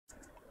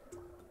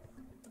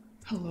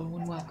Hello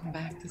and welcome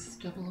back. This is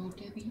Double O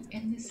Debbie,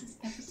 and this is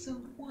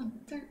episode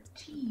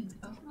 113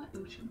 of my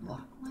Ocean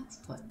Block Let's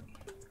Play.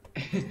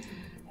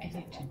 And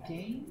then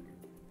today,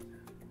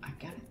 I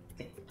got it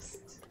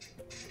fixed.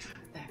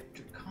 That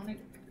draconic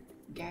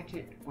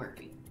gadget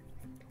working.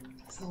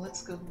 So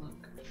let's go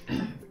look.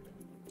 Here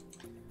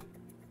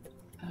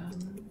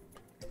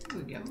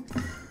we go.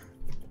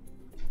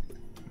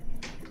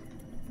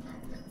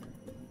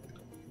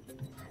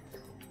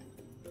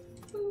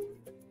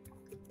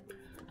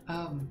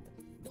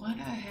 What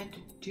I had to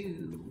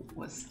do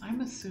was,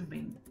 I'm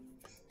assuming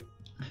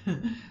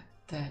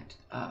that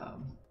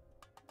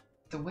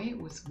the way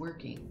it was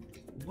working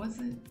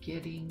wasn't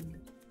getting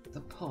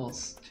the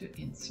pulse to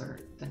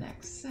insert the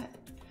next set.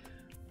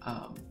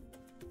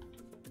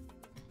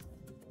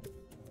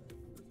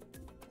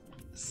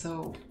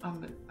 So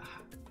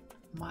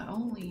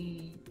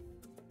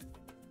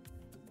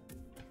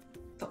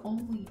the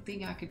only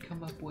thing I could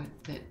come up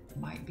with that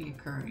might be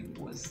occurring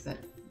was that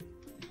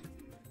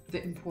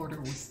the importer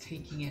was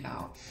taking it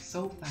out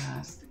so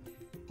fast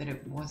that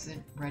it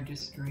wasn't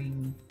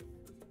registering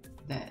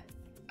that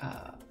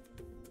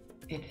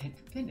it had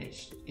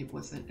finished. It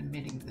wasn't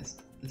emitting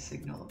the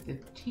signal of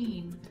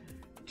 15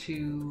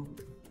 to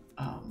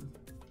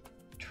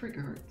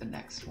trigger the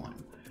next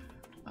one.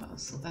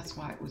 So that's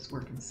why it was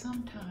working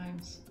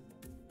sometimes,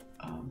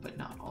 but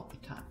not all the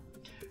time.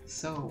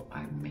 So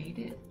I made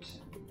it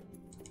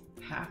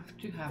have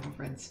to have a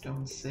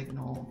redstone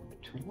signal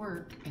to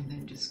work, and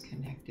then just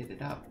connected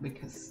it up,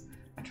 because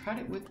I tried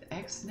it with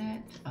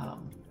XNet,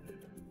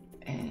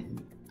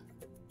 and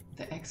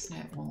the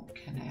XNet won't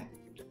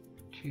connect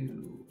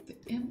to the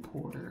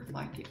importer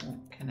like it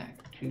won't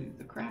connect to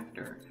the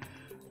crafter.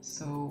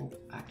 So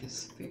I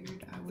just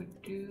figured I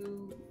would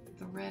do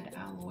the red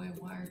alloy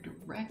wire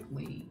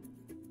directly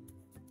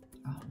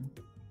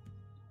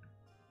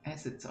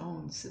as its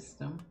own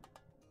system.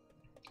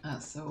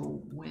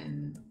 So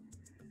when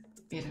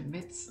it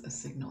emits a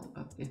signal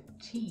of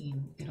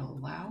 15, it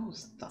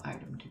allows the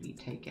item to be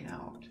taken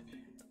out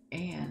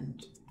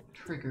and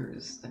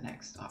triggers the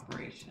next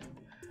operation.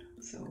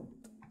 So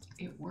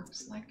it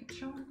works like a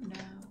charm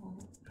now.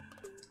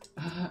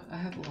 I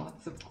have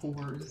lots of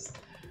cores.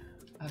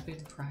 I've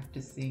been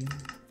practicing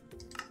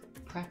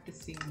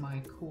my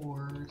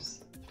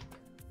cores.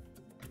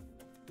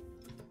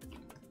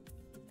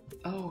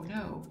 Oh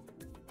no,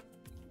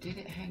 did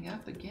it hang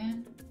up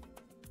again?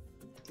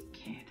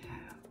 Can't have.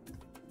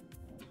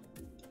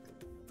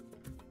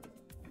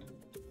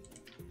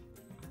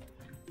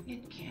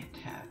 It can't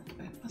have.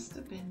 It must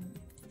have been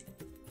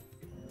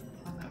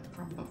hung up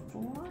from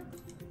before.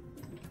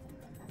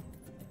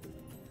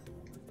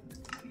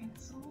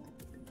 Cancel.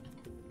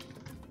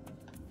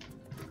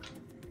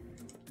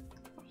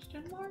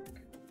 Question mark.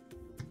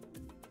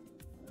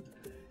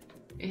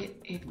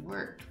 It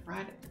worked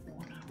right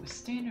when I was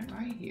standing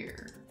right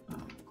here.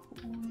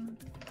 Core.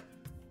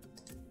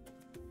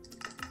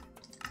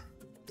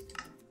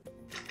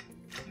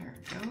 There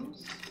it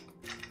goes.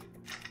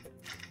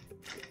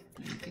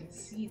 You can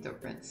see the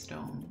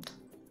redstone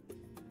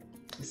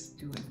is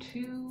doing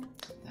 2.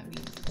 That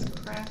means it's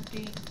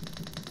crafting.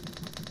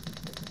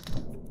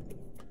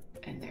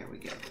 And there we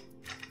go.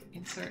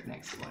 Insert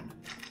next one.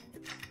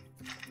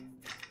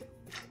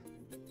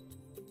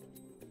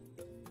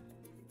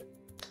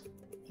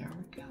 There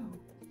we go.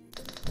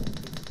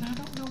 Now, I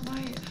don't know why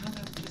it hung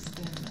up just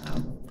then.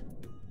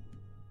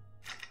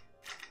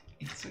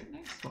 Insert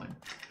next one.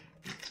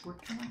 It's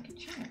working like a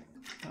champ.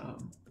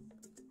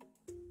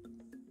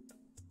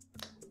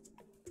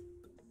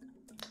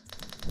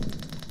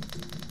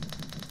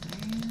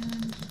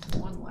 And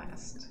one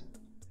last.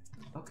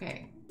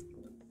 Okay.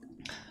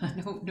 I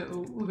don't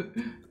know.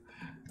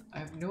 I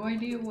have no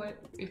idea what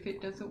if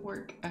it doesn't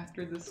work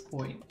after this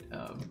point.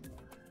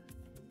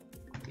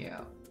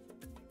 Yeah.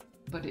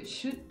 But it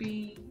should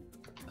be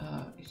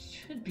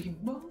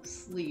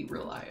mostly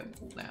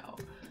reliable now.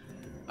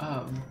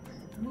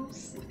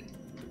 Mostly.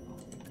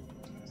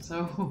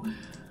 So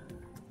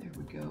there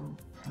we go.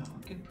 I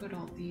can put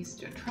all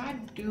these. I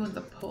tried doing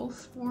the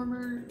pulse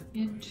former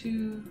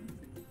into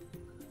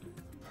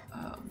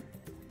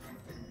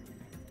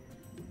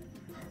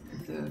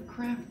the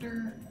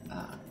crafter,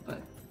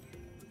 but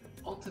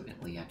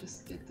ultimately I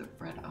just did the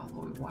red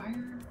alloy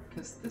wire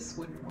because this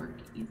wouldn't work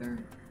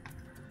either.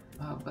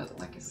 But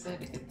like I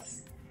said,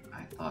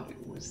 I thought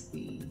it was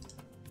the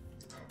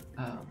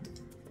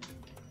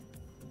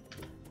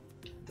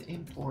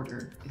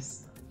importer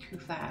is too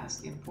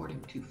fast,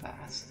 importing too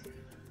fast.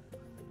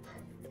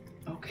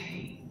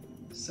 Okay,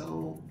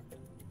 so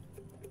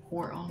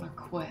we're on a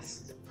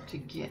quest to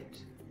get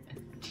a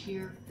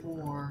tier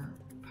 4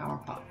 power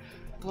pot,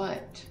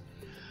 but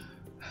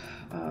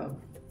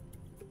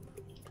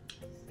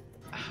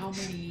how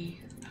many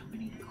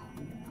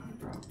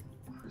core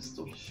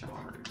crystal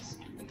shards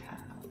do we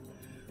have?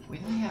 We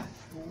only have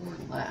 4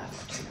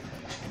 left.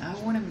 I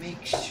want to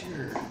make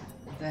sure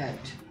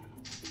that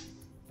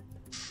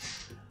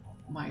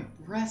my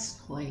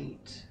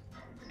breastplate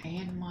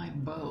and my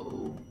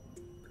bow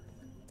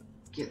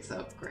gets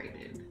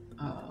upgraded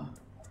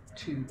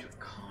to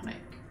draconic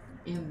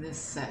in this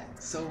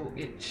set, so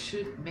it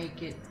should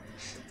make it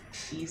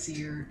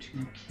easier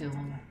to kill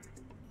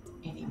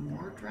any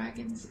more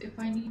dragons if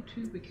I need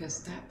to,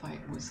 because that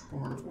fight was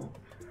horrible.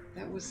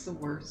 That was the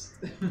worst.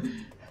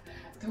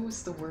 That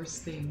was the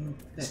worst thing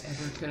that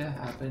ever could have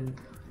happened.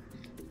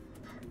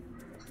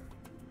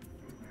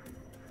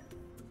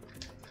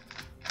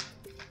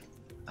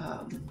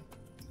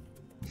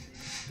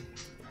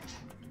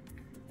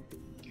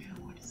 Yeah,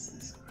 what is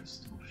this?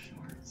 Crystal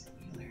shards,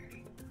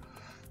 singularity.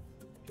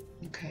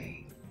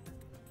 Okay.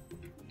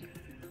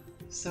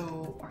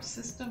 So our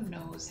system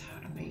knows how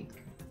to make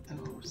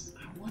those.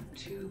 I want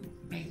to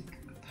make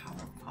a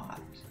power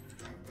pot.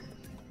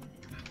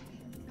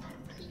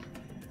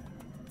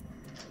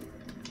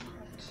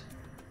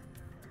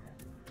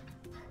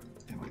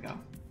 There we go.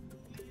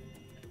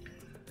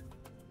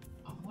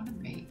 I want to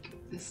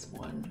make this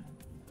one.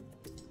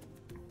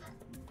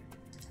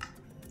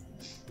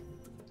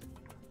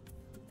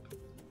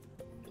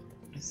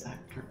 Is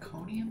that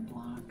draconian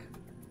block?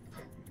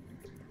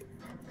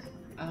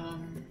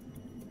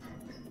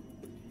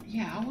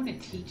 Yeah, I want to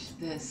teach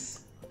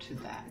this to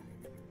that,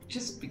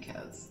 just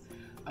because.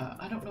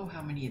 I don't know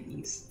how many of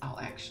these I'll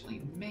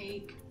actually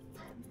make,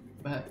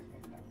 but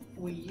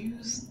we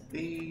use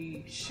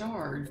the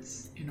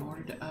shards in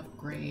order to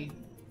upgrade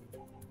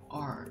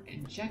our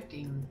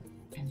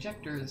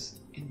injectors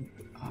in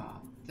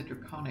the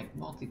draconic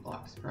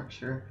multi-block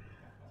structure,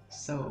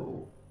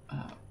 so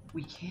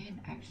we can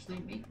actually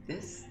make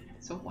this,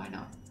 so why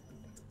not?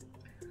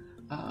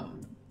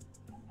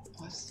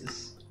 Let's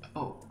just,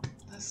 oh,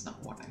 that's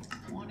not what I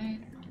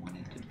wanted. I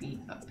wanted to be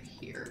up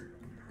here.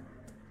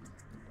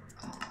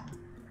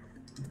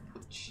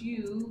 Put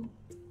you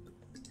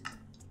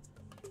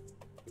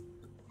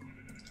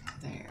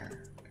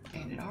there,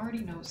 and it already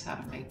knows how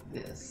to make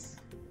this.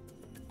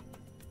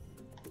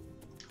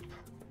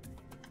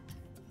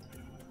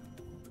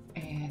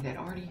 And it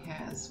already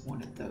has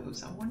one of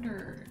those. I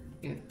wonder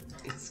if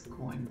it's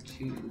going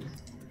to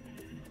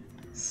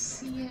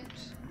see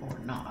it or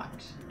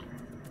not.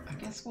 I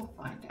guess we'll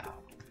find out.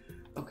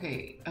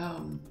 Okay,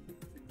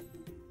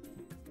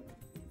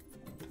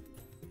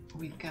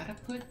 we've got to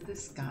put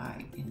this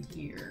guy in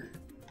here,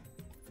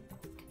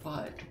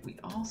 but we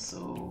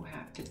also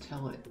have to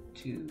tell it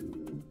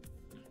to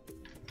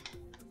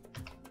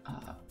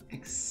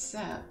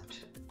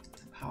accept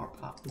the Power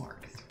Pop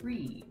Mark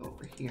III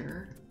over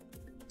here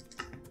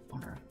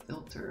on our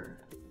filter.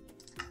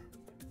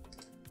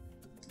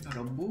 Got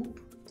a boop.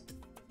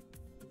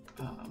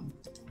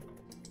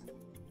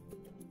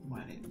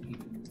 Why didn't you?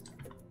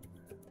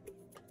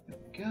 There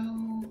we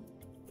go.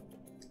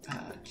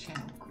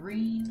 Channel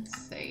green,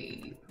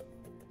 save.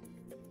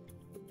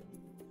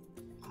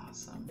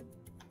 Awesome.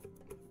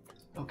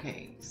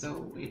 Okay,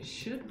 so it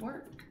should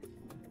work.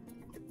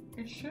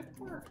 It should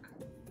work.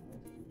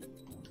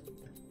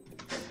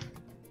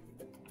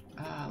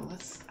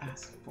 Let's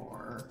ask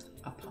for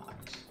a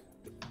pot.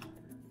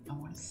 I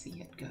want to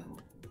see it go.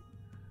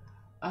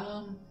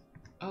 Oh,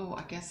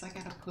 I guess I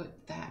gotta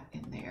put that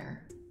in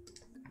there.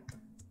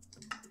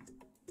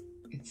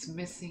 It's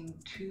missing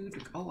two.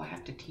 Oh, I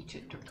have to teach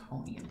it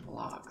draconian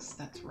blocks.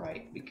 That's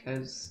right,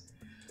 because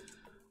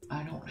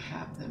I don't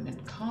have them in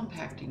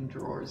compacting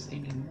drawers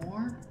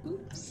anymore.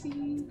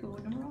 Oopsie,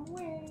 going the wrong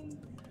way.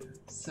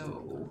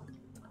 So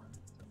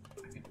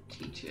I can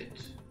teach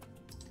it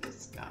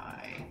this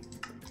guy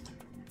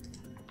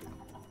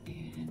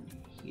in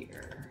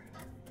here.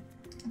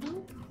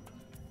 Boop.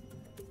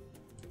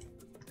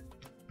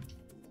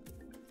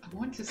 I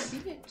want to see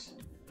it.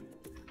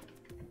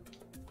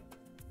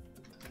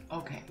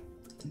 Okay,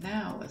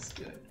 now let's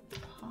do it.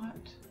 Pot,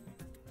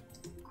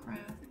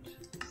 craft,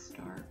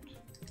 start,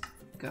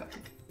 go.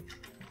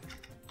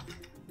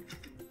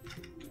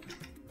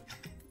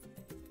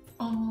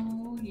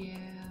 Oh yeah.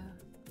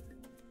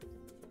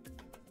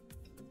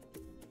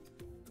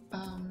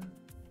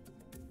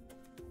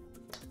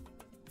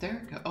 There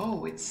it goes.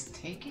 Oh, it's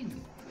taking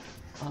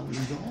a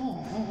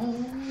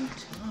long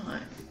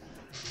time.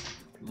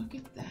 Look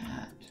at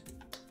that.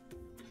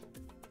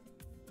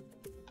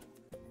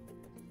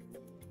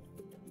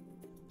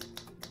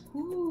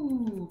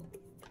 Whoo!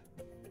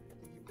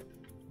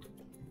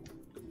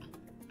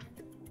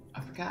 I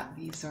forgot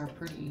these are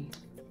pretty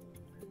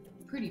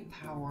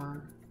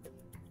power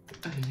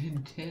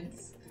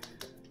intense.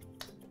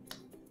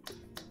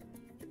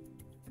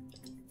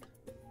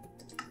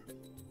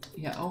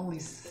 Yeah, only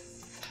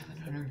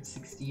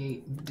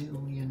 768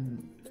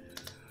 million.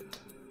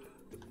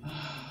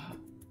 I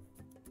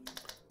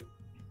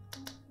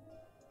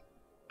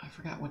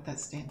forgot what that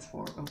stands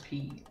for. OP.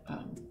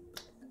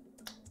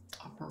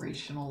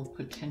 Operational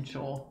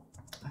potential,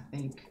 I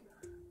think.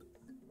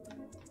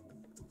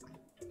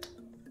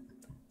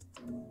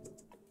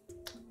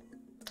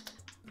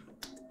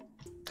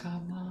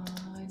 Come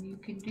on, you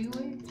can do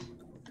it.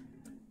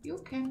 You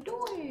can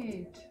do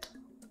it.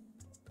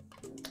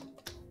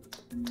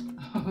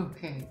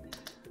 Okay.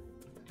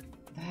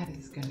 That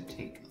is going to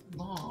take a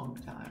long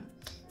time.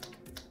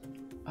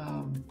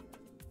 I'm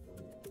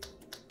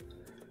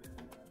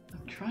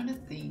trying to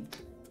think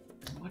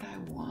what I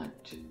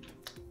want.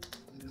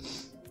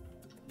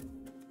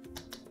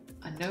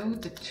 I know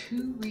the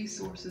two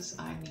resources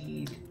I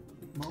need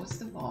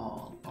most of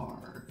all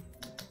are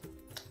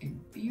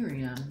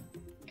Inferium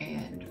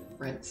and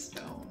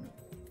Redstone.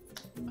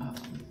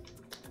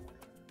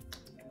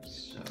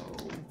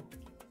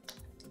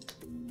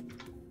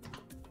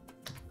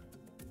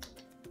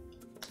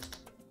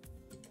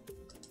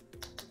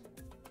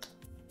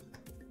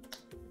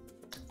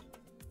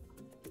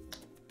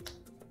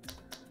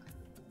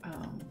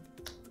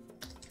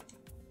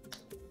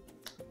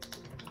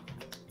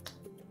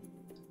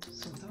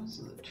 So those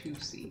are the two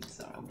seeds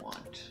that I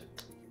want.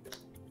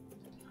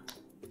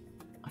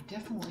 I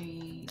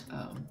definitely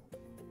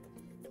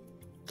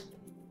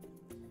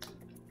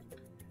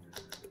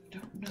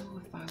don't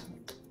know if I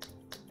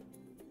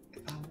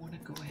want to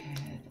go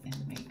ahead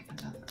and make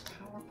another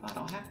power pot.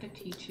 I'll have to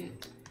teach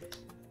it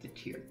the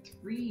tier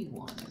 3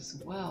 one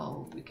as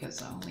well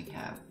because I only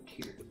have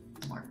tier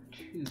Mark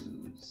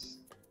 2s.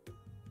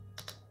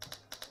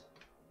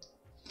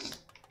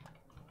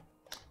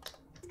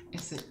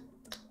 Is it?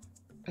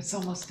 It's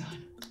almost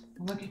done.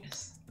 Oh my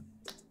goodness.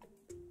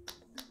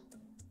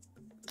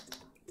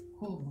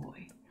 Oh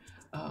boy.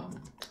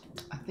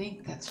 I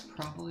think that's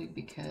probably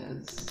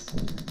because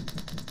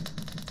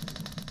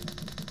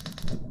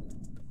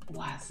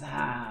Waza.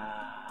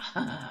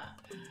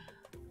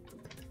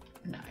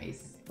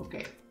 Nice.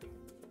 Okay.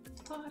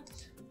 Pot.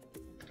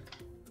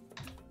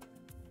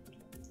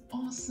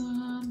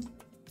 Awesome.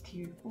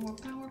 Tier 4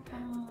 power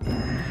pot.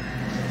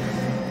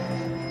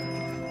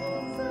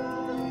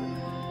 Awesome.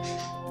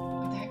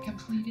 That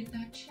completed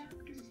that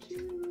chapter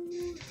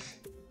too.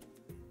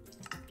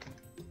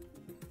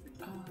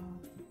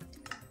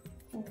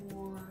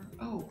 4.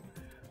 Oh,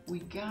 we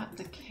got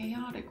the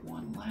chaotic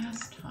one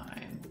last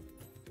time.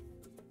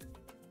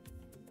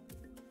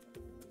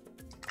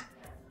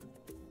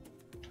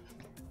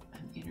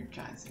 An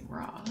energizing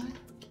rod.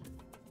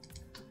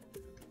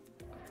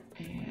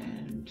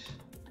 And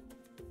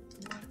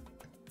what?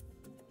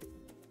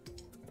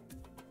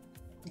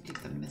 We did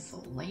the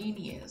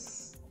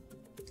miscellaneous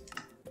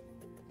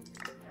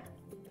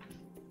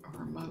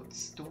remote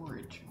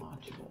storage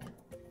module.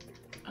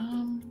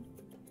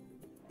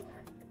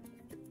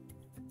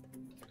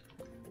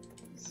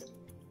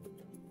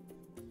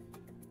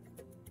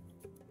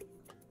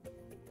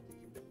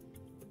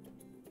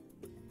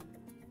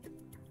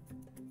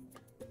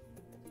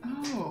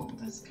 Oh,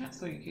 that's kind of,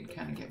 so you could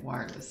kind of get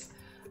wireless.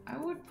 I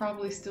would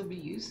probably still be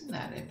using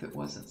that if it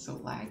wasn't so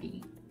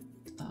laggy,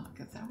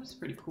 because that was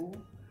pretty cool.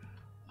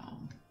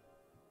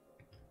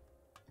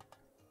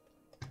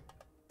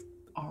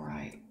 All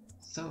right,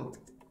 so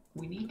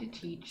we need to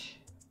teach,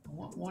 I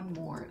want one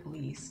more at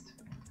least.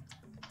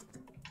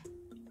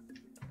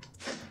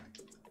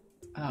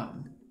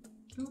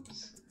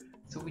 Oops.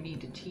 So we need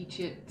to teach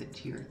it the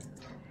tier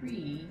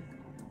 3.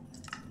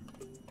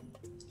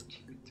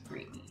 Tier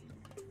 3.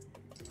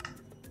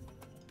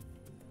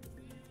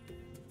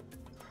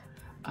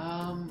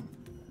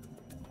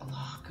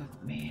 Block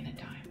of mana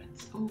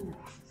diamonds. Ooh.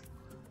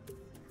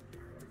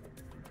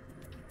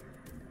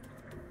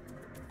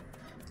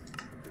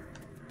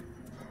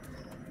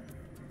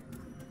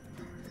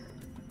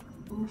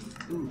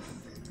 Oof, oof.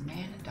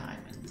 Mana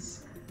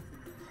diamonds.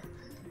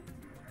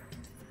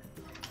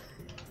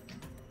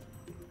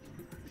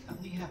 I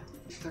only have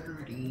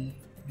 30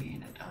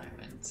 mana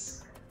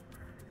diamonds.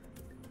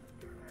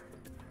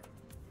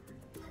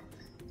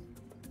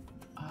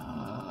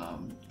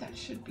 That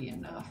should be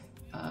enough.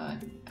 I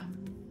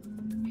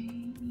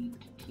may need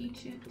to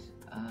teach it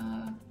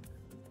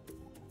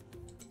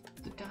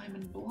the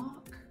diamond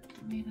block,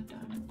 the mana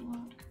diamond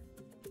block.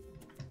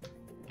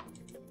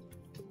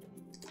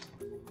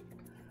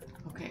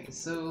 Okay,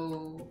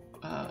 so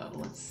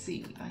let's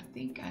see. I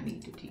think I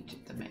need to teach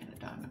it the mana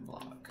diamond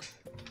block.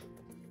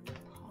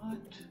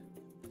 Pot,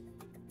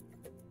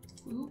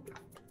 boop,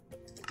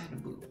 and a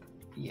boop.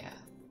 Yeah,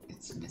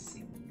 it's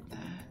missing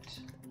that.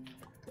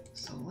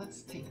 So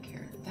let's take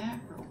care of that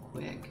real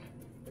quick.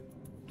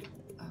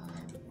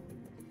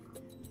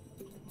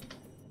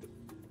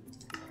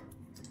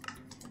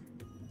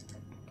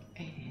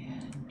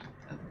 And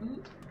a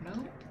boop.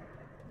 Nope.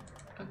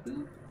 A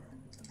boop.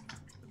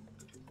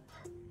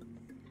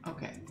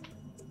 Okay.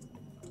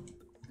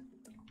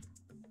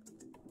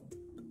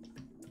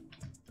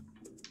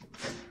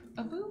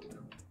 A boop.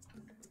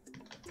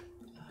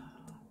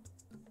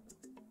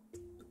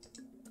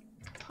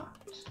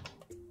 Pot.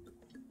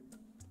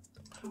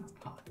 Power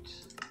pot.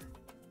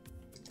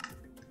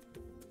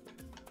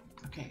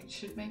 Okay, it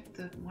should make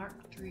the Mark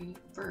III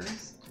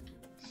first.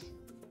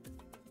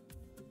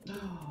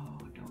 Oh,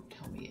 don't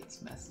tell me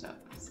it's messed up.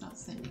 It's not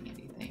sending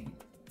anything.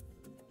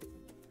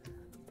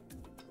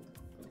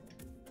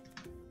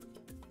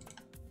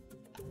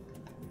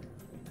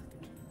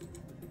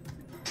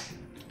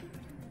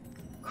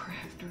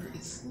 Crafter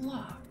is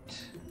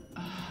locked.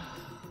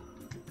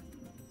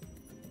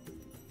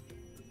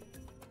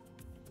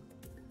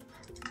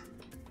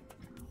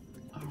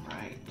 All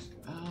right.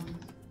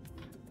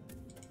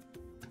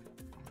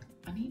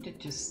 I need to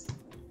just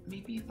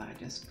maybe if I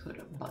just put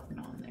a button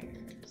on there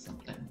or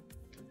something.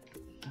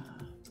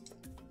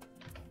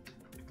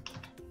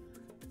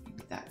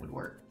 Maybe that would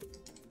work.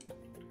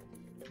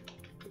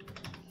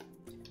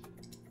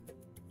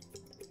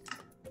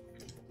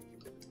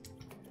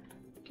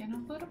 Can I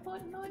put a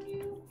button on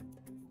you?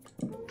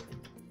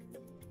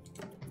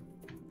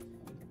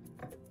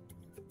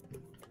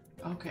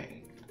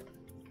 Okay.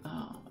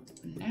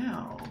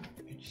 Now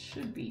it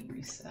should be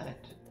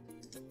reset.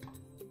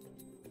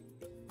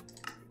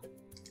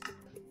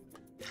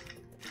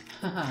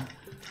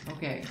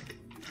 Okay.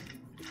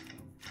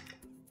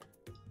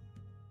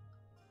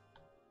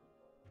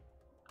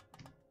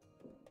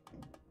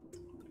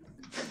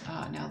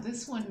 Now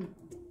this one,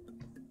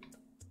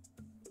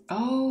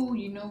 oh,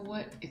 you know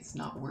what? It's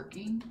not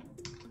working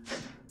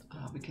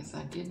because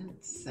I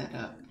didn't set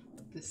up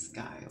this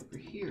guy over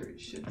here. It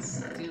should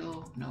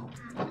still, no,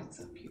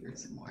 it's up here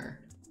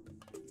somewhere.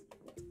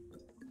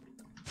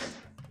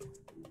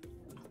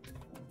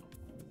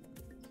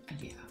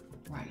 Yeah,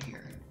 right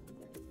here.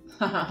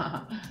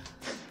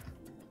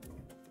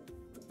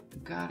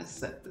 Gotta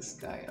set this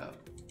guy up.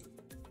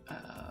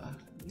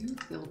 New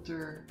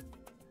filter,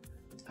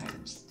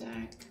 item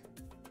stack,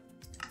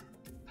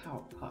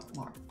 power pot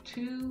mark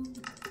 2,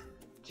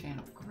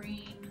 channel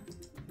green,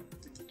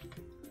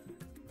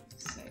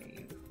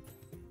 save.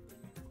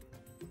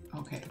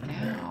 Okay,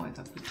 now if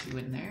I put you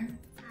in there,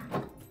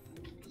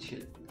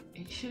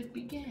 it should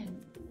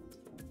begin.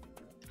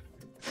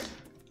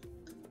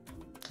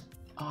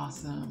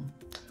 Awesome.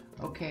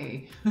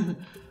 Okay,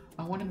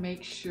 I want to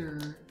make sure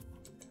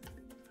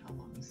how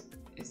long is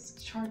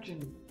it's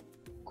charging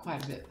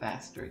quite a bit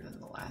faster than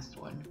the last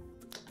one.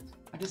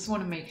 I just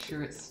want to make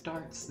sure it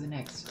starts the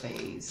next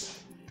phase.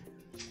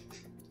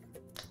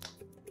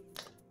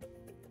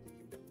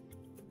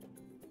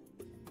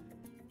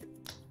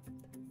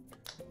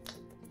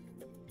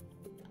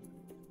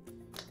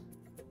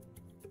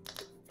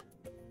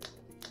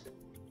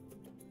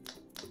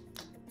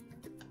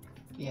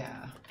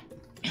 Yeah.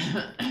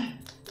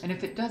 And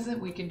if it doesn't,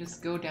 we can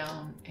just go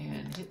down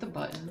and hit the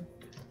button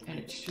and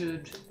it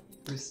should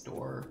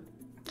restore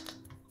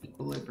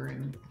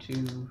equilibrium to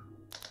the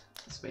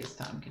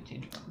space-time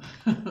continuum.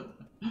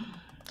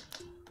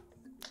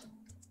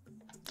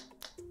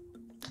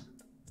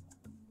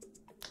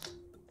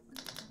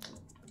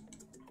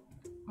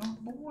 Oh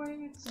boy,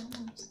 it's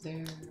almost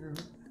there.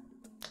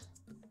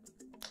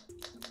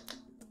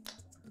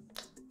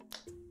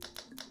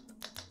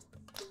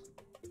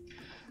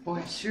 Boy,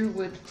 I sure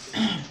would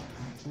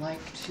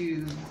like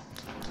to,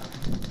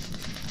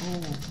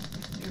 oh,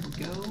 there we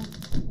go.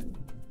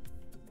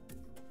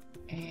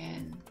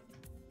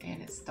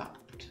 And it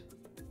stopped.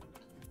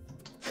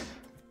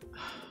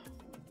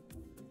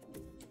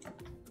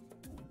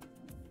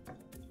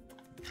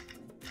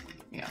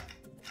 Yeah.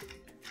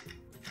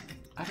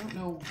 I don't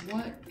know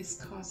what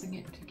is causing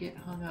it to get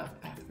hung up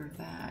after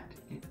that.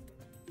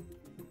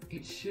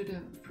 It should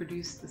have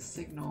produced the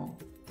signal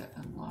that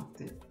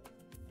unlocked it.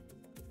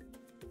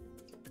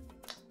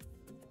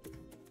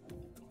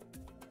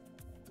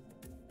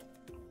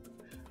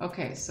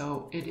 Okay,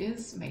 so it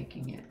is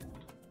making it.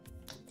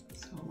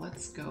 So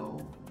let's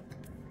go.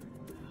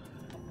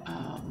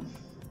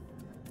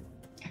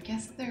 I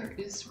guess there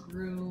is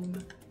room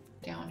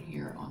down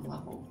here on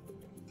level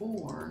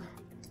 4.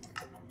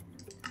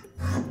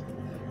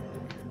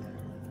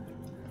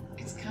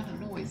 It's kind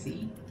of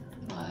noisy,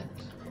 but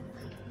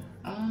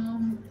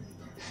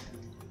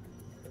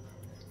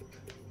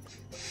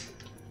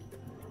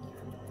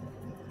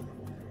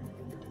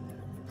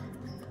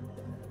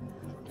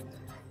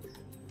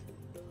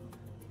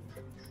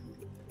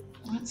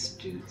let's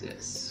do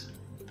this.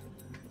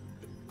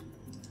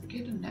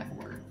 Get a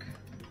network.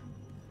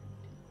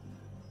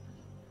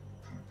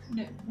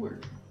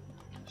 Network.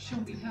 Show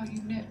me how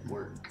you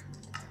network.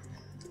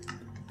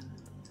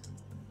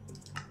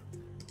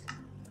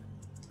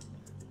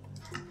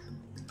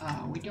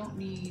 We don't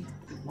need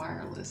the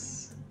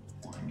wireless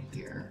one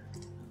here.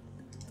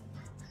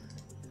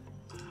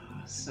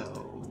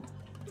 So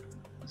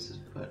let's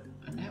just put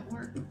a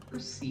network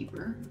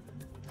receiver.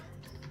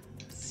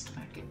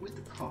 Smack it with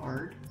the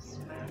card.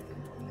 Smack.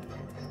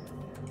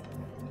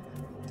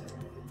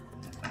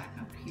 Back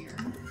up here.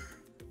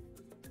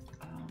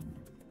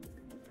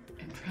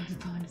 And try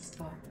and find a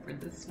spot for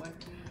this one.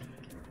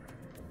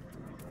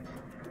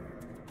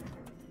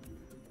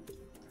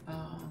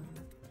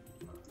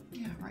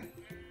 Yeah, right.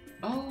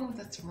 Oh,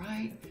 that's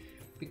right.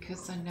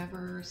 Because I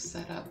never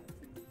set up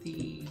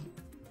the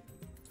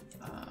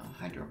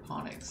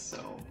hydroponics,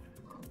 so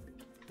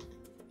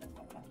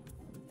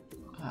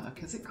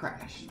because it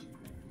crashed.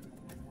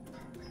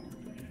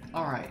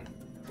 All right.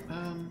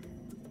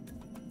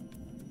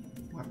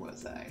 Where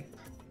was I?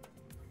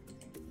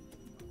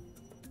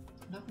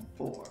 Level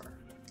 4.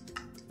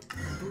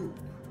 Ooh.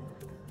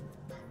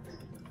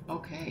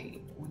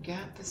 Okay, we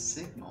got the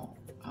signal.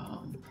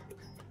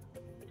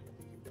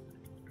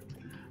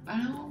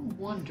 I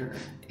wonder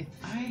if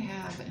I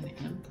have an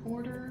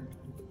importer.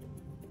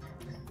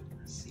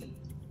 Let's see.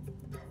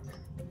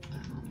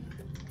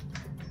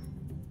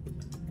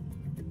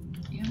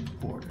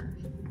 Import.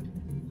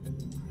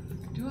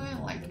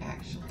 gonna like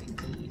actually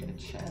need a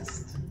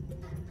chest,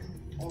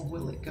 or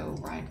will it go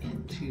right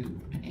into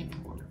an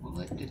importer? Will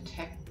it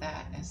detect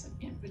that as an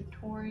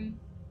inventory?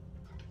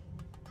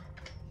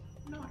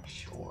 Not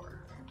sure.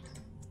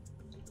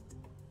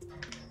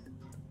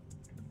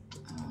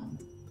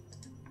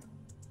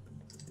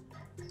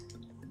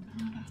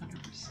 Not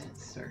 100%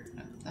 certain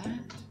of that.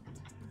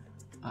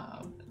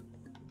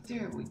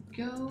 There we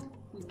go.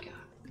 We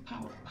got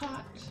power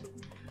pot.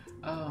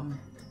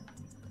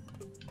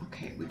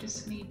 Okay, we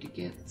just need to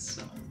get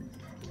some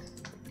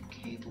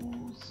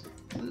cables.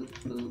 Boop,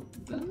 boop,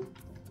 boop.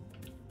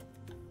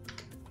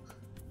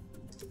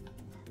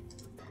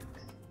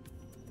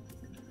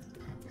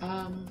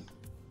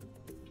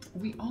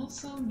 We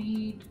also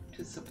need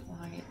to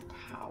supply it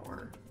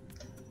power.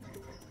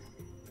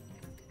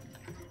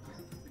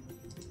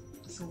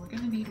 So we're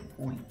going to need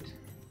a point.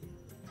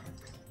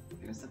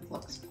 There's a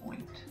flux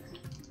point.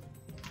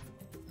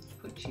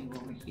 Put you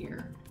over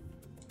here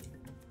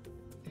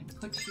and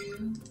put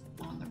you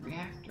on the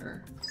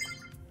reactor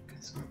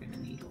because we're going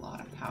to need a lot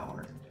of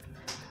power.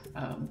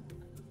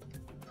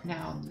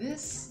 Now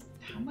this,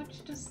 how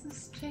much does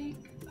this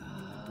take?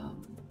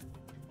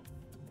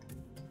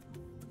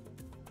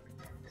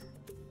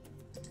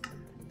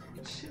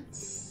 It should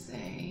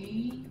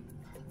say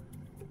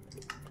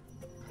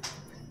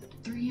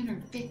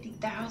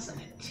 350,000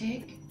 a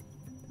tick.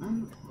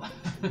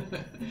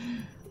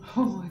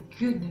 Oh my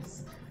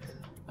goodness.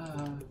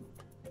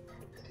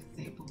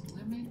 Disable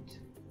limit.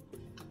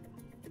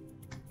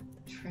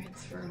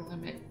 Transfer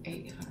limit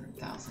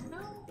 800,000. No,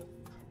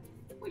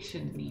 we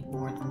shouldn't need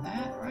more than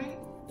that, right?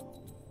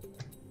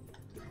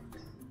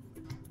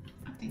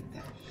 I think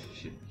that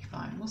should be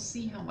fine. We'll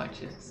see how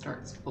much it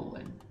starts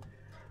pulling.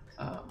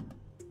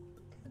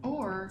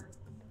 Or,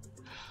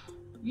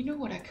 you know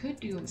what I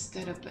could do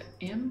instead of the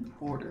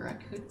importer? I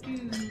could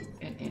do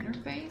an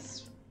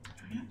interface.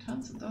 I have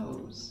tons of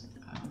those.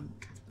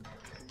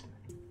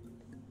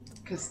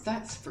 Because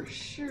that's for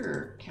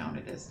sure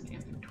counted as an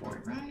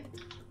inventory, right?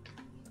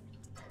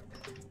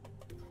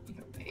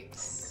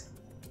 Interface.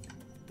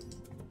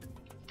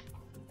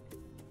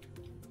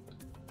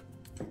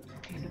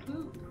 And a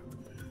boop.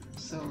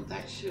 So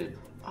that should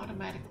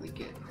automatically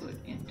get put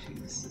into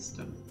the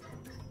system.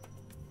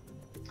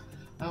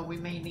 We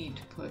may need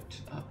to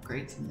put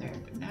upgrades in there,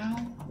 but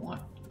now I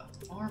want a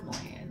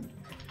farmland.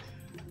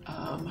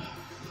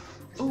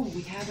 Oh,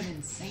 we have an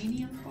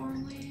Insanium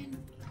farmland.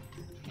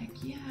 Heck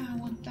yeah, I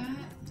want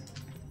that.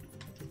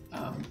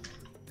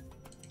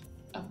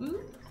 A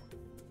boop.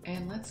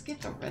 And let's get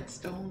the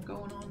redstone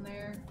going on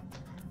there.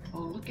 Oh,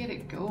 look at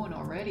it going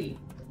already.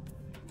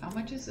 How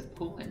much is it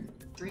pulling?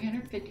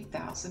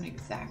 350,000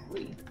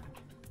 exactly.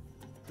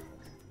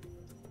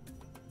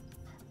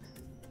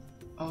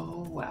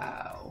 Oh,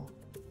 wow.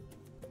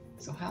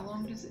 So how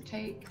long does it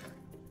take?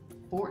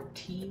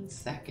 14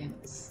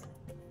 seconds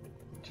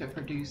to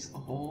produce a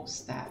whole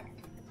stack.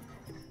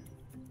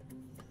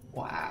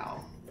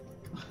 Wow.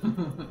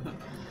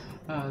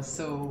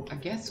 So I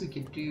guess we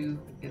could do,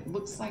 it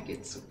looks like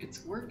it's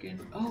working.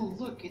 Oh,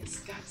 look, it's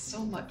got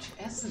so much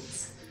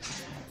essence.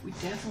 We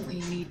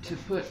definitely need to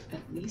put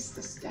at least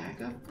a stack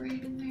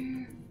upgrade in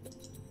there.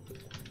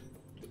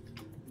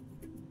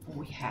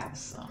 We have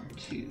some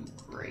too,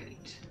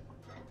 great.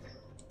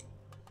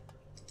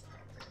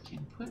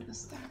 Can put a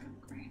stack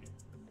upgrade.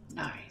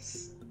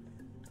 Nice.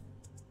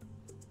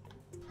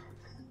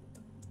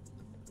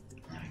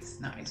 Nice,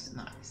 nice,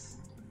 nice.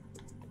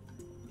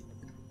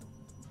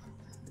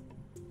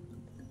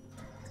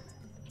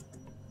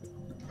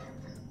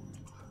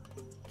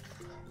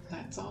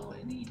 That's all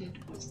it needed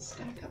was a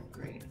stack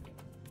upgrade.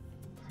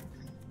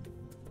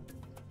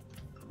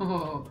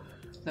 Oh,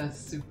 that's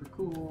super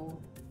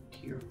cool.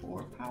 Tier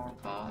 4 power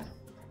pod.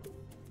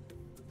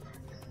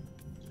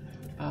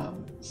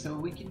 So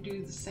we can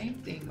do the same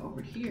thing over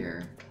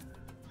here.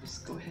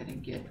 Just go ahead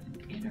and get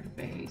an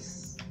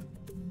interface.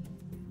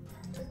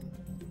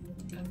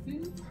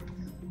 And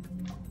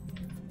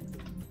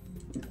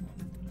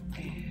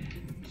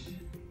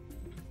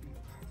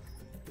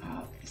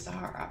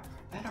I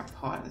bet our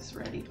pod is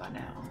ready by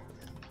now.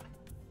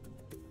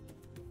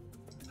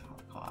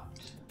 Power pot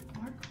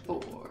Mark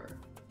 4.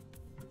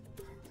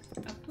 A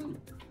boop.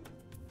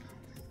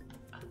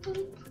 A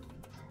boop.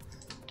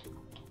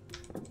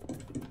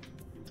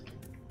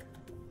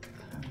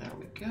 There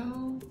we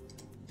go.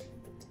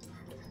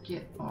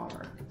 Get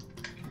our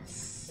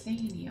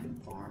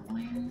Insanium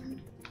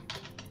farmland.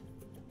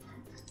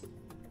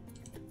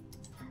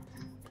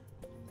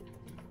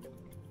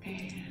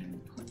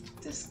 And put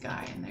this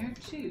guy in there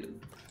too.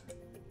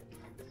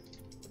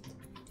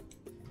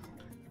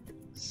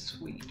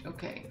 Sweet.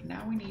 Okay,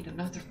 now we need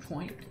another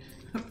point.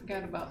 I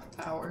forgot about the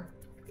power.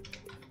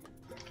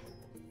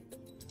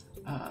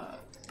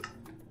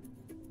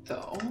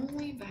 The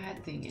only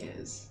bad thing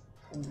is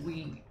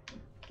we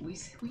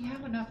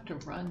have enough to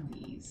run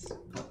these,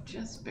 but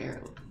just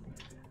barely.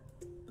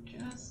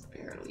 Just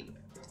barely.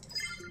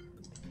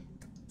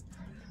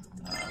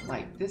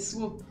 Like this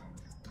will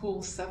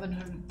pull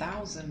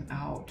 700,000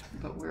 out,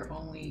 but we're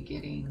only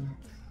getting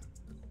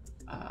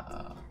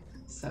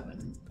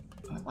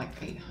like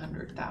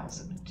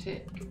 800,000 a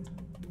tick.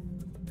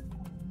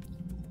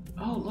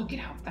 Oh, look at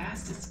how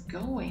fast it's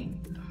going.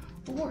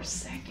 4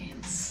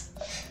 seconds.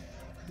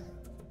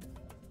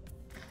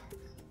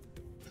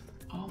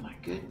 Oh my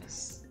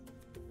goodness.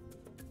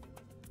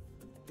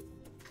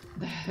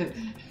 That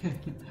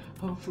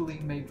hopefully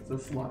makes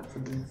us lots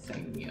of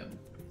insanium.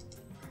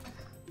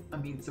 I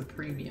mean, it's a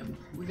premium.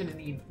 We're gonna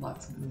need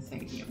lots of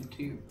insanium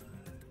too.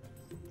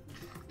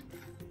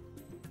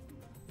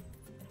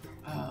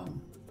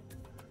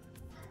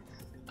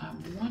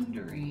 I'm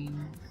wondering,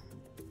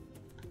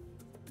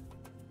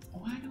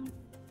 why don't,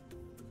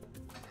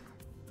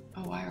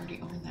 oh, I already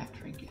own that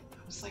trinket.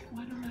 I was like,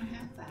 why don't I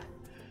have that?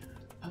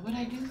 But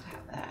I do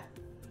have that.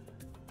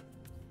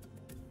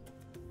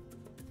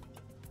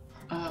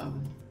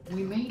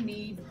 We may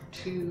need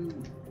to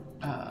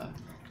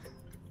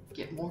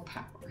get more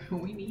power.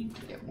 We need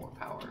to get more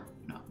power.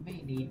 Not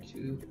may need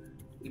to,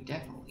 we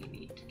definitely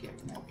need to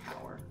get more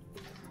power.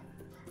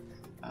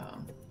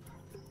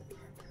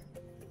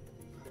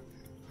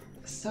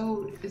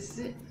 So is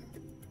it,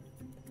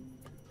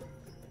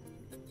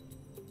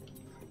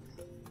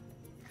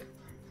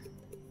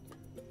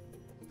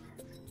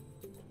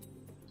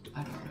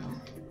 I don't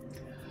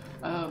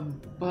know.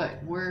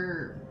 But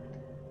we're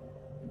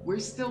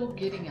still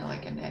getting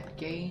like a net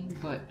gain,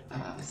 but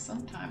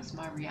sometimes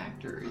my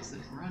reactor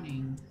isn't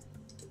running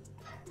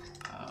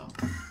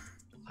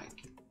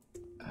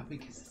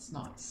because it's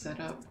not set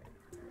up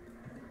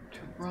to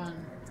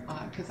run,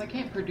 because I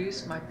can't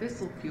produce my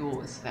fissile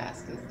fuel as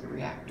fast as the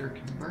reactor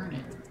can burn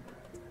it.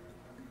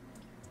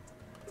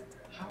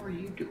 How are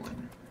you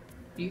doing?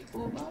 You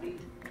full body?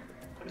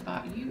 What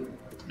about you?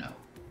 No.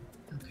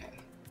 Okay.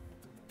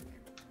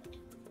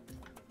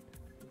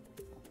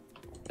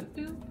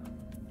 Boop.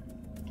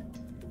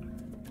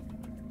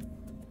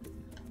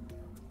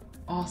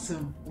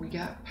 Awesome. We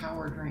got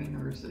power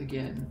drainers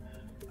again.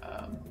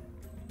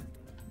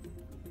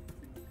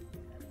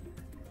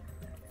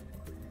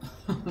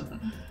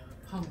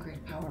 Hungry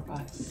power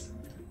bots.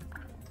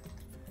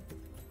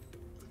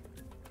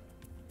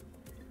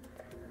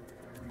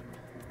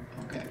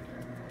 Okay.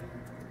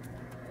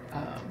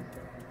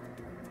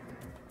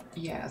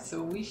 Yeah,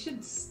 so we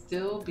should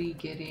still be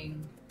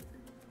getting,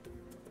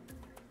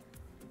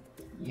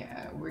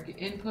 yeah, we're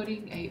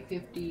inputting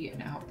 850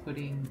 and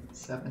outputting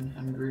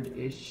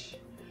 700-ish.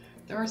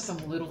 There are some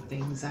little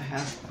things I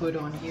have put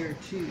on here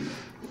too.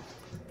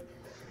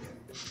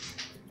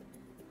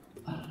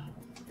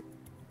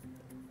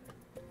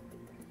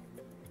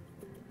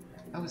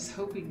 I was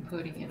hoping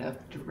putting it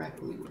up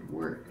directly would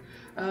work.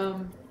 I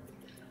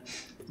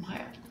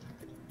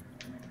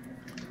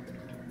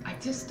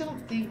just don't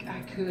think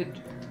I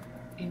could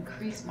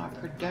increase my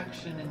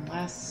production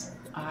unless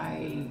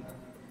I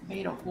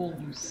made a whole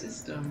new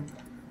system.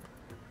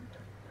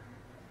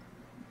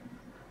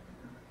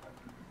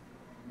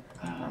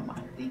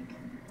 I think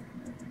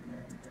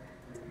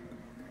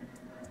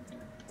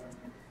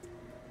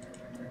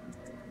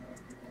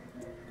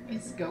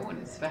it's going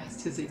as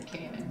fast as it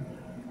can.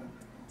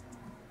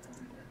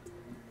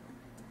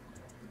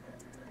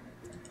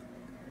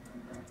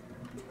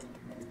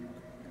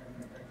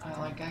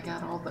 I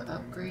got all the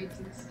upgrades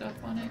and stuff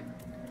on it.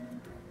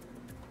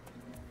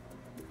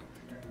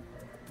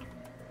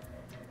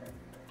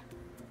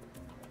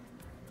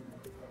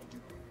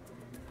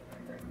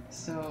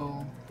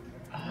 So,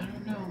 I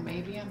don't know,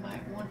 maybe I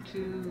might want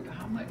to,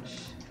 how much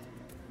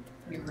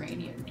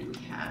uranium do we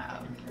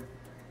have?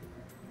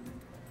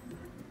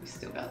 We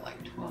still got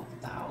like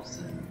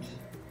 12,000.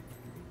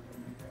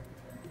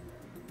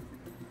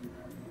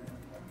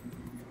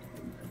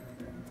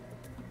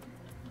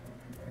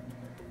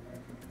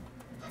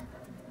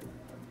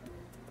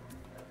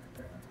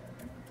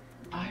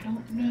 I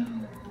don't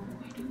know.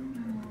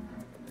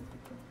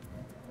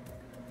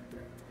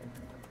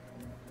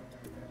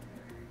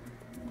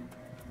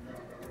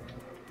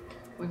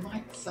 We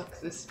might suck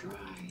this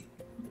dry.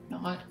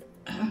 Not.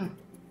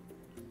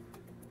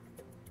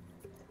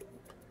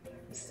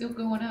 It's still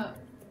going up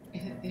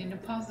in a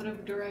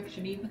positive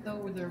direction, even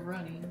though they're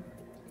running.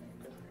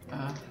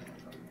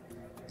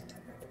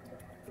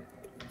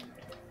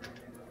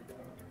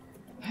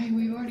 Hey,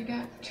 we've already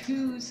got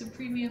 2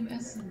 Supremium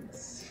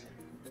Essence.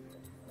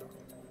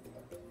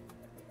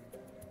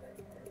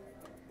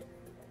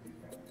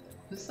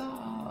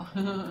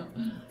 Huzzah!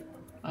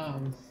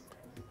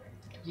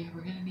 Yeah,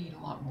 we're gonna need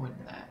a lot more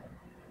than that.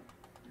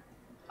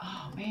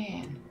 Oh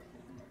man,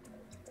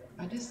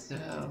 I just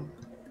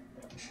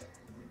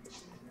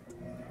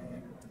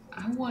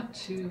I want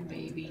to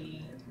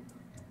maybe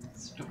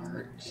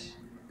start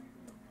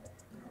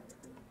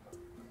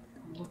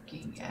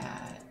looking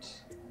at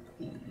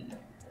the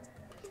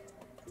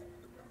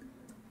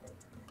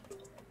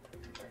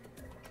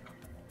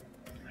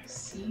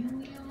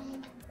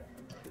mycelial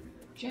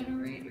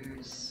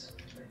generators.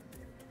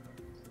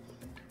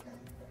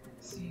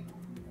 See,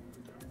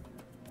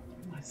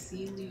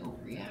 mycelial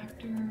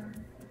reactor.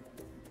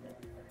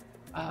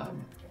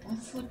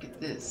 Let's look at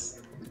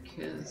this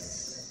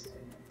because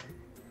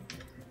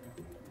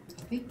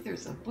I think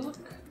there's a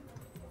book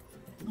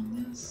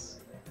on this?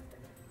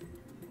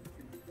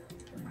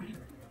 Right?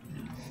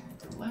 No.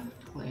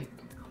 Left click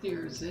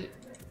clears it.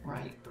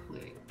 Right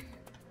click.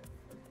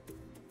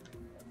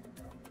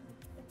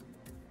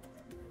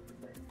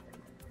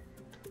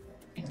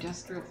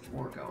 Industrial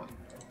foregoing.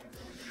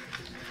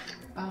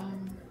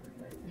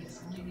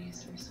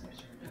 Miscellaneous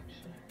resource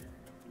production.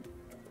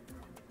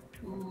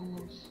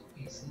 Tools,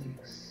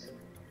 basics.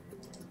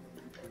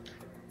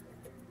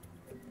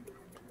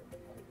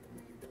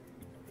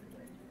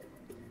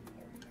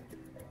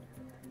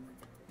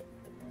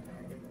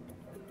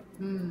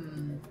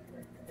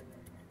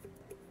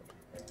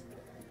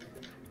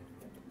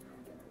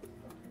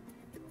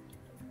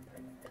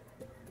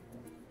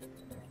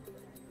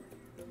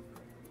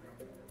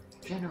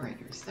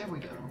 Generators, there we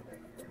go.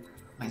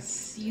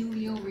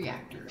 Mycelial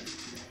reactor.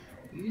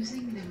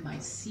 Using the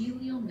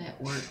mycelial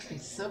network, a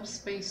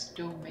subspace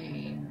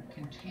domain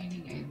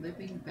containing a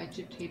living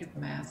vegetative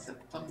mass of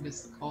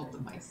fungus called the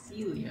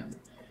mycelium,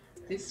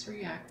 this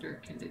reactor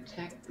can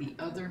detect the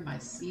other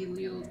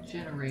mycelial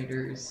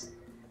generators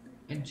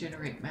and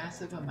generate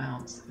massive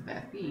amounts of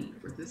Fe.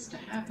 For this to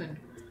happen,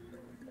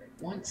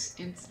 one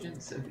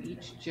instance of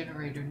each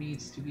generator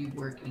needs to be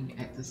working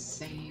at the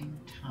same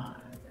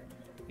time.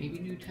 Maybe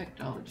new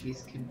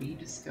technologies can be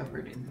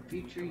discovered in the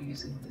future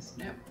using this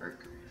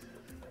network.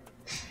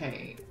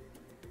 Okay.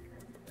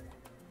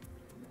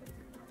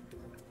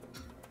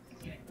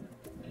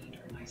 Need a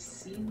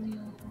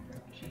mycelial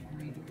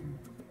generator.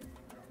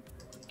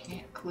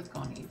 Can't click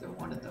on either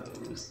one of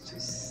those.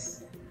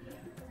 Just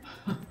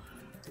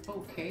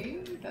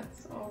okay,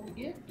 that's all we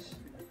get.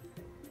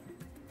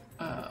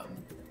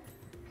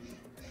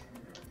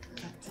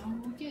 That's all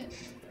we get.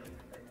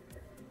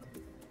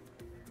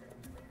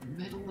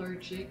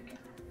 Metallurgic,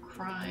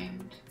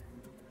 crimed,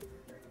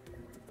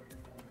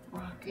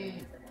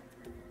 rocket.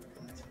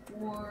 That's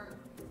 4,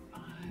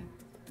 5,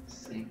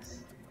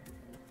 6,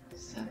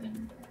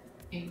 7,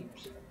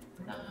 8,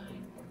 9,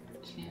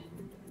 10,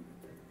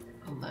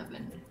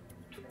 11,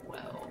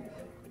 12,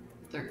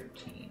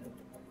 13,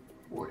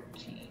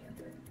 14,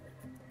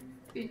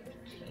 15,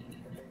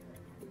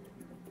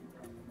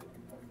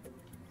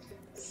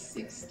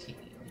 16,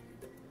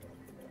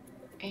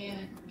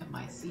 and a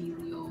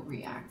mycelial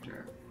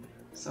reactor.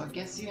 So I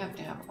guess you have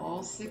to have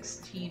all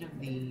 16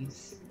 of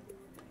these.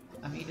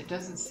 I mean, it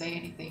doesn't say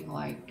anything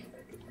like,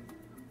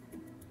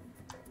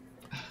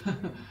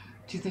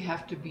 do they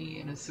have to be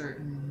in a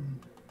certain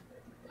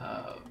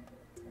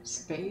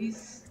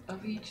space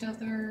of each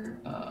other,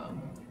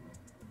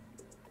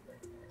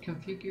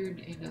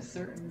 configured in a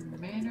certain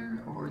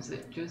manner, or is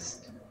it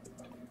just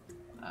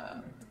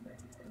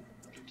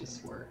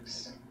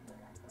works?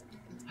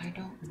 I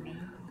don't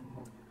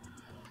know,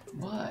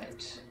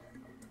 but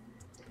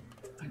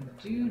I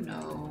do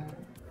know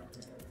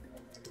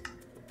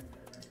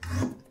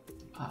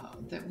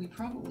that we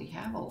probably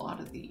have a lot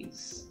of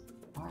these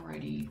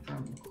already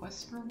from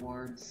quest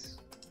rewards.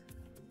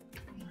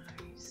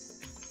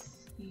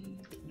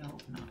 No,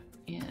 not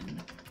in.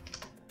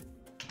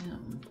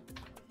 M.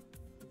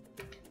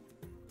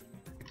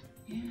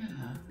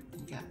 Yeah, we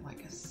got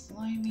like a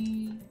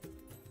slimy,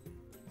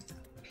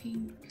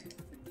 pink,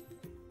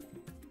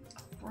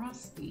 a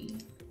frosty,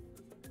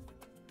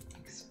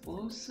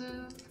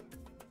 explosive,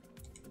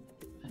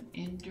 an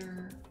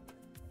ender,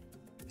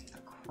 and a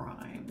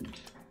crimed.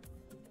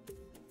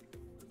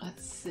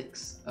 That's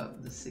 6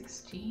 of the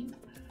 16.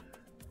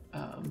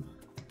 Let's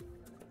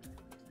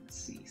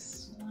see,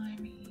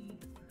 slimy.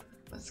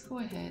 Let's go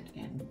ahead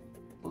and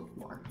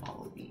bookmark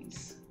all of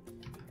these.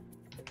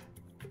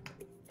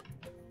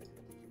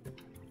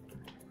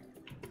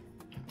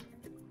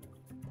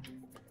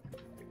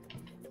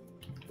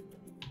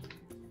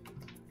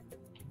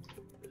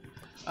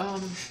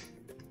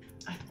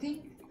 I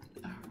think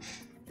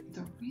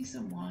the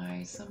reason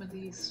why some of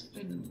these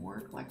didn't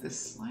work, like this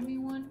slimy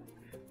one,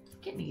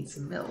 it needs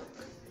milk.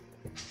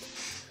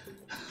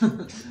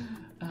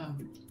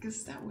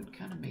 Because that would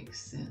kind of make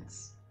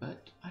sense,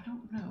 but I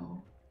don't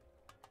know.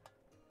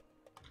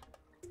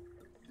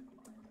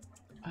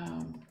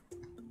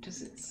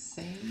 Does it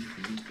say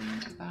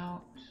anything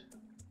about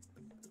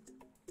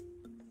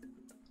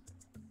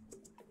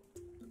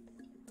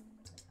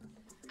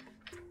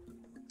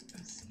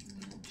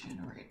mycelial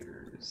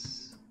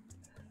generators?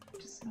 It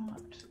does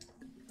not.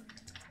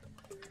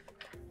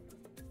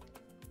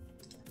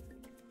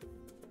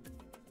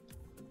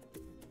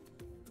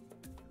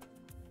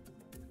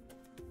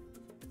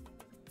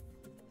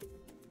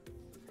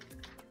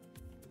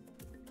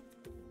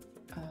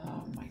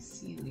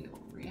 Mycelial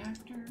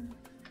reactor.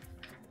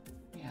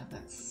 Yeah,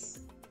 that's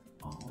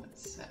all it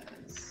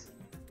says.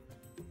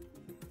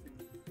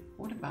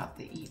 What about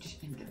the each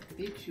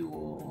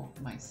individual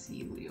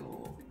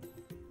mycelial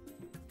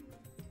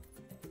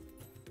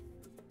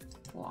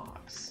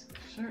blocks?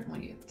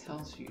 Certainly it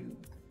tells you.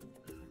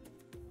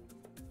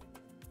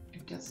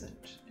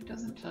 It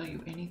doesn't tell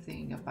you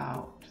anything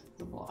about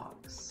the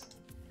blocks.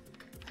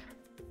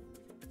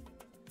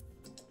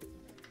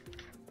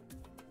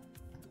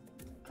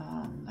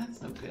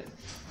 That's no good.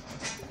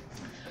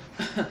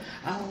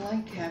 I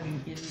like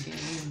having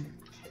in-game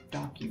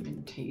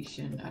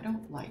documentation. I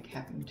don't like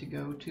having to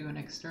go to an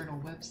external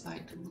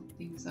website to look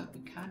things up.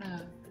 It kind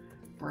of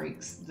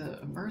breaks the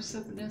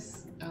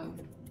immersiveness of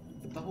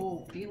the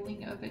whole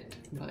feeling of it,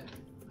 but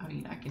I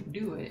mean, I can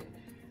do it,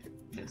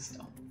 just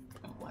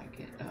don't like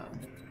it.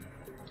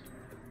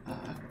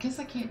 Guess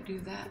I can't do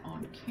that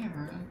on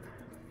camera.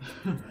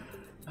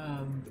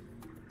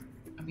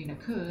 I mean, I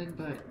could,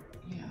 but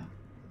yeah.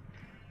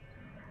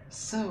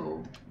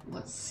 So,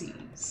 let's see,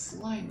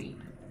 Slimy.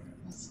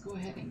 Let's go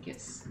ahead and get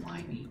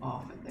Slimy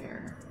off of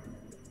there.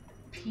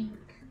 Pink.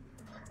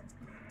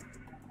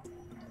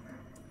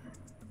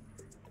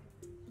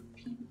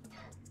 Pink.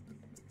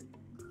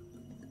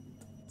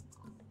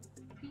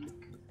 Pink.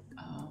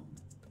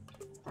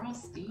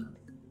 Frosty.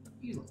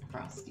 You look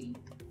frosty.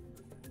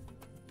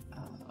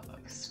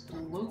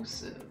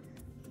 Explosive.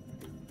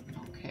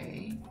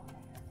 Okay.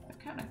 That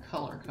kind of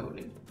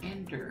color-coded.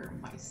 Ender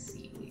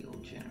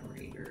mycelial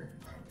generator.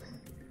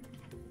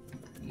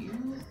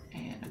 You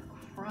and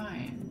a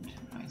primed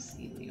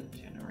mycelial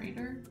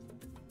generator.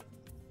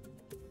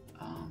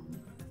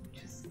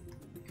 Just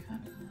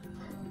kind of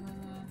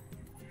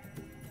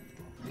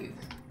you.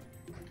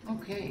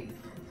 Okay.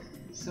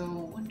 So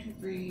 1, 2,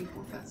 3,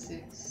 4, 5,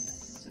 6,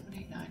 7,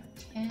 8, 9,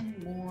 10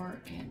 more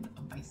and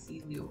a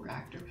mycelial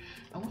reactor.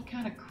 And what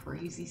kind of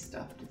crazy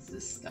stuff does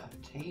this stuff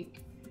take?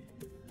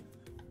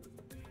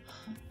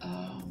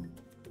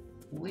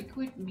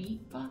 Liquid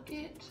meat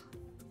bucket?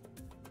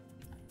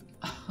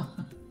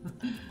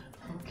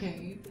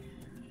 Okay.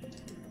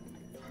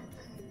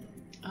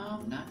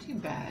 Not too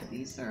bad.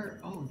 These are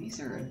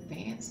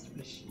advanced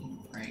machine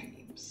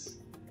frames.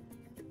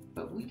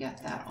 But we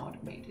got that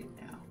automated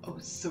now. Oh,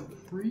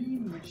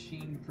 Supreme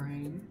machine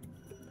frame.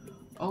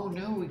 Oh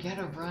no, we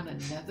gotta run a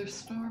Nether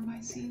Star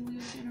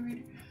mycelial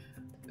generator.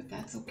 But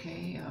that's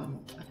okay.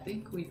 I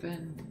think we've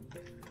been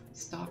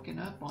stocking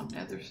up on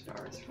Nether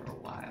Stars for a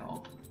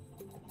while.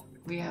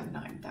 We have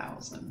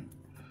 9,000.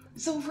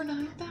 It's over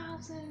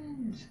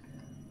 9,000!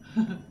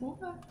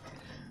 What?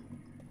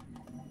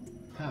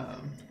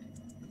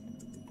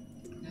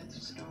 Nether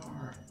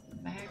Star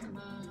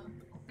magma.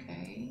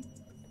 Okay.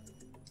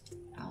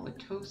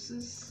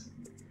 Halitosis.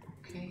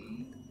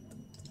 Okay.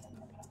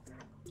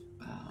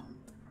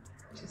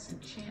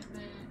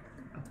 Disenchantment.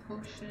 A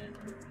potion.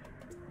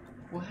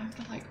 We'll have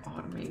to like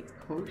automate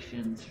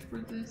potions for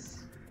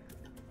this.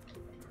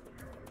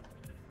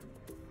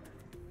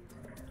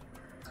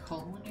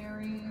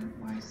 Culinary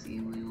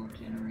mycelial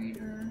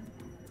generator.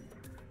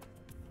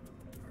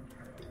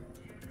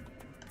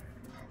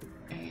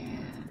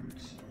 And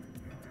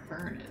a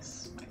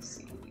furnace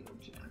mycelial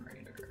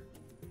generator.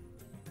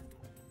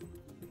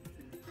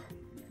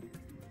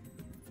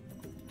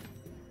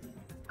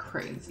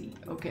 Crazy.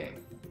 Okay.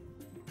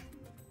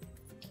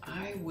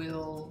 I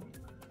will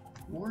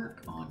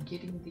work on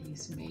getting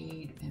these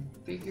made and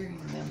figuring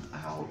them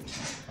out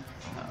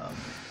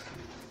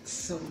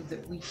so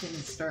that we can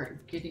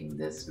start getting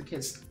this,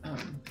 because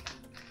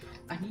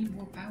I need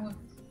more power.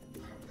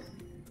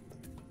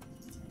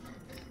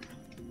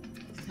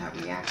 That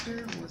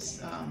reactor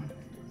was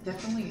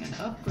definitely an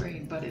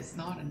upgrade, but it's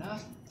not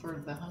enough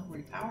for the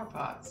hungry power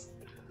pots.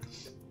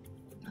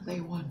 They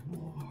want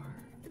more.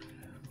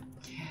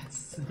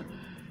 Yes.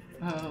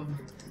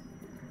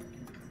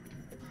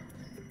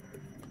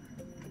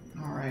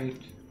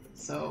 Alright,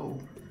 so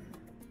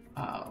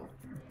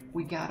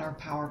we got our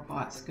power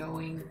pots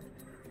going.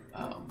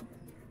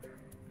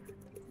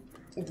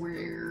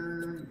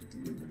 We're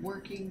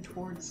working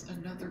towards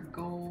another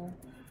goal.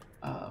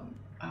 I'll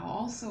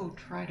also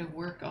try to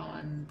work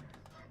on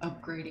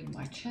upgrading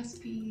my chess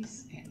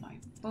piece and my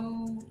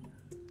bow,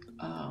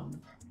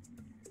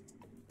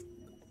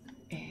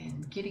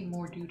 and getting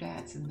more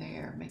doodads in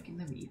there, making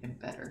them even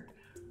better.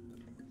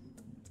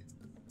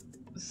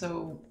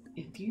 So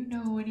if you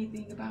know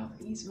anything about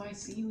these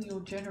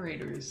mycelial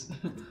generators,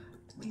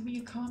 leave me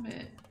a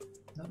comment.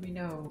 Let me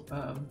know.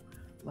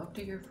 Love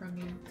to hear from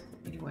you.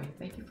 Anyway,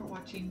 thank you for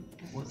watching,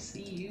 and we'll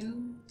see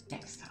you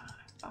next time.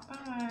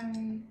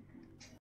 Bye-bye.